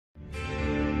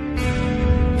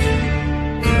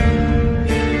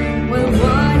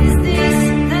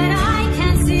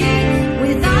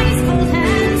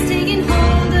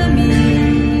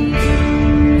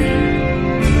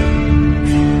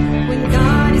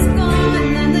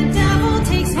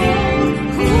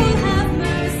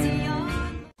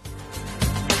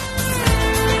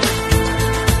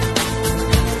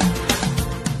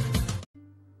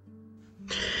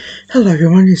Hello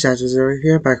everyone, it's Azure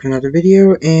here, back with another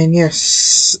video, and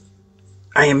yes,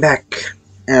 I am back,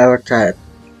 and I look tired.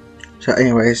 So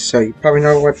anyways, so you probably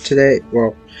know what today,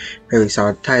 well, maybe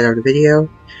saw the title of the video,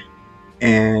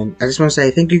 and I just want to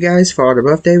say thank you guys for all the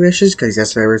birthday wishes, because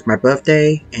yesterday was my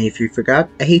birthday, and if you forgot,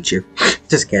 I hate you.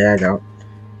 Just kidding, I don't.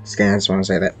 Just kidding, I just want to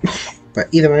say that. But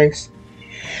either ways,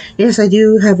 yes, I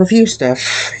do have a few stuff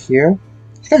here.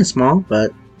 It's kind of small,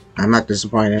 but I'm not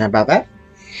disappointed about that.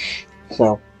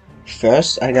 So,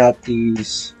 first, I got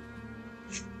these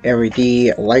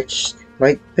LED light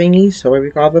thingies, or whatever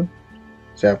you call them.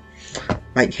 So,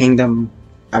 might hang them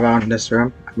around this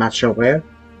room. I'm not sure where.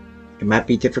 It might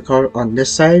be difficult on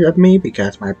this side of me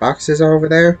because my boxes are over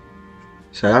there.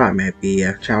 So that might be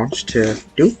a challenge to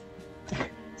do.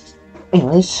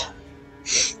 Anyways,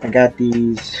 I got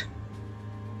these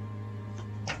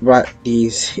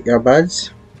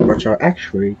earbuds, which are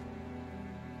actually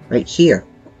right here.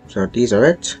 So these are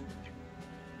it.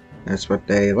 That's what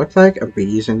they look like. I'll be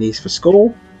using these for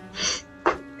school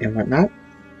and whatnot.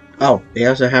 Oh, they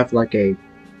also have like a,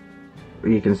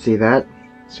 you can see that.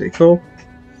 It's pretty cool.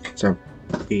 So,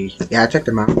 yeah, I checked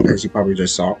them out, as you probably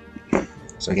just saw.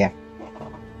 So, yeah.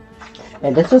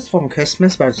 And this is from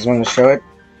Christmas, but I just wanted to show it.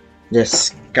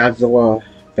 This Godzilla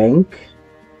bank.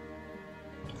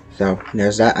 So,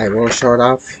 there's that. I will show it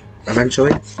off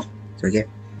eventually. So, yeah.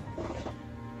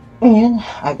 And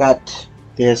I got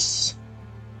this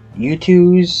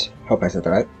U2's, hope I said that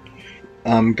right,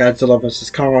 Godzilla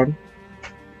vs. Kong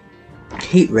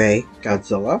Heat Ray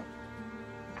Godzilla.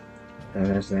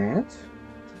 There's that.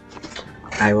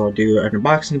 I will do an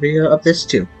unboxing video of this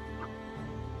too.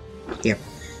 Yep.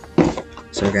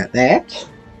 So I got that.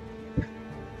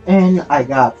 And I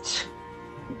got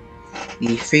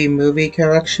the free movie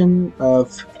collection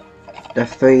of the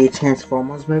 3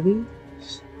 Transformers movies.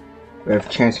 With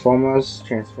Transformers,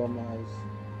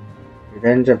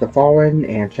 Revenge of the Fallen,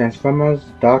 and Transformers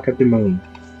Dark of the Moon.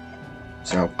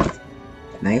 So,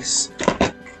 nice.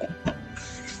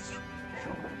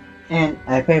 And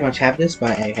I pretty much have this,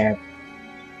 but I have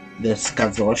this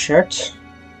Godzilla shirt.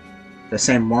 The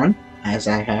same one as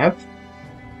I have.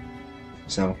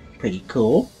 So, pretty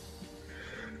cool.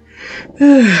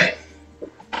 And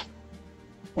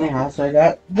also I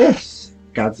got this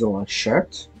Godzilla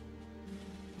shirt.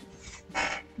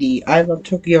 The I Love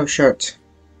Tokyo shirt.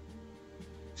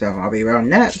 So I'll be wearing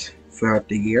that throughout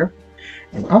the year.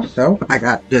 And also, I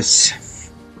got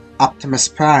this Optimus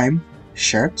Prime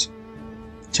shirt.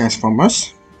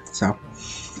 Transformers. So,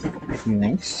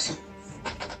 nice.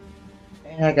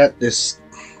 And I got this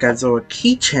Godzilla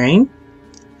keychain.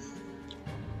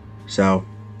 So,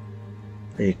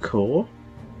 pretty cool.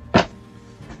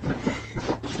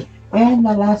 And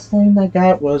the last thing I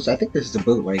got was, I think this is the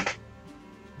bootleg.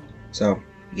 So,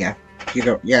 yeah.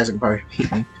 You guys can probably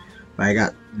beat me. But I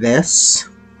got this.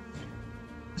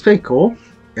 It's pretty cool.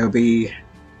 It'll be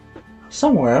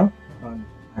somewhere on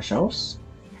our shelves.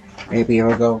 Maybe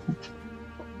it'll go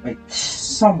like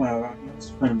somewhere around here. Let's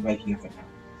put them right here for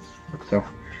now. So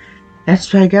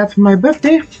that's what I got for my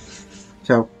birthday.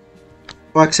 So,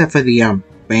 well, except for the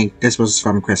bank, this was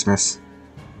from Christmas.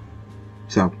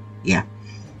 So yeah.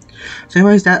 So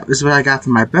anyways, that is what I got for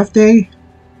my birthday.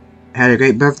 I had a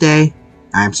great birthday.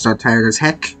 I'm still tired as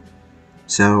heck.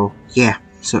 So yeah.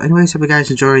 So anyways, hope you guys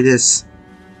enjoy this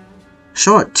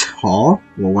short haul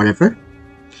or whatever.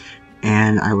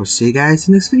 And I will see you guys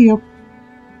in the next video.